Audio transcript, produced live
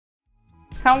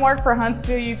Come work for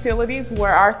Huntsville Utilities,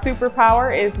 where our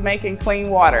superpower is making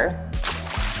clean water.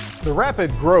 The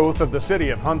rapid growth of the city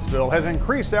of Huntsville has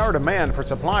increased our demand for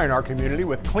supplying our community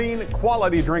with clean,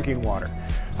 quality drinking water.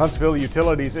 Huntsville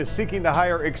Utilities is seeking to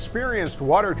hire experienced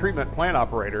water treatment plant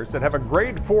operators that have a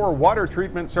Grade 4 water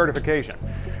treatment certification.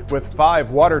 With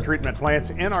 5 water treatment plants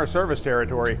in our service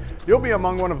territory, you'll be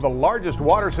among one of the largest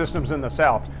water systems in the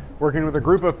South, working with a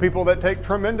group of people that take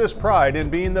tremendous pride in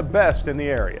being the best in the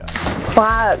area. Well,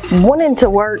 I wanted to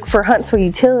work for Huntsville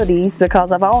Utilities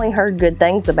because I've only heard good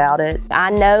things about it. I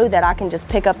know that I can just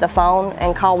pick up the phone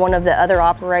and call one of the other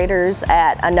operators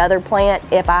at another plant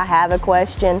if I have a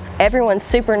question. Everyone's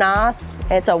super nice.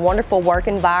 It's a wonderful work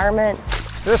environment.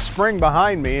 This spring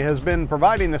behind me has been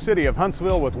providing the city of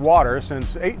Huntsville with water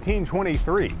since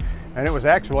 1823, and it was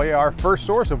actually our first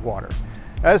source of water.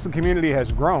 As the community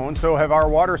has grown, so have our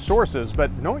water sources,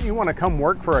 but don't you want to come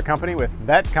work for a company with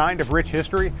that kind of rich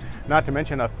history? Not to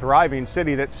mention a thriving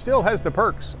city that still has the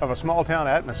perks of a small town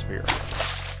atmosphere.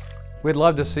 We'd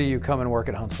love to see you come and work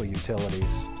at Huntsville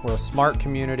Utilities. We're a smart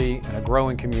community and a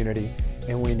growing community,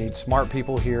 and we need smart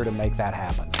people here to make that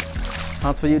happen.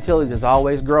 Huntsville Utilities is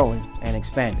always growing and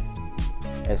expanding.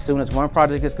 As soon as one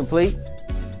project is complete,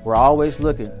 we're always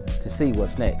looking to see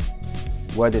what's next.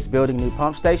 Whether it's building new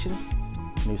pump stations,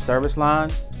 new service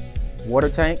lines, water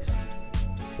tanks,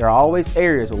 there are always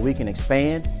areas where we can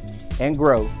expand and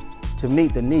grow to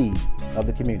meet the need of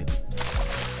the community.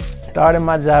 Starting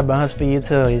my job at Huntsville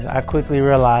Utilities, I quickly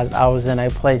realized I was in a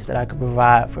place that I could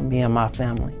provide for me and my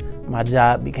family. My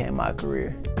job became my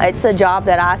career. It's a job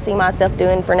that I see myself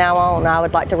doing from now on. I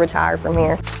would like to retire from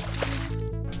here.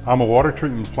 I'm a water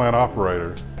treatment plant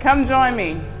operator. Come join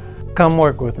me. Come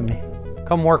work with me.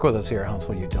 Come work with us here at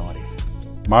Huntsville Utilities.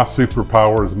 My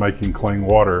superpower is making clean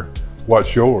water.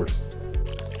 What's yours?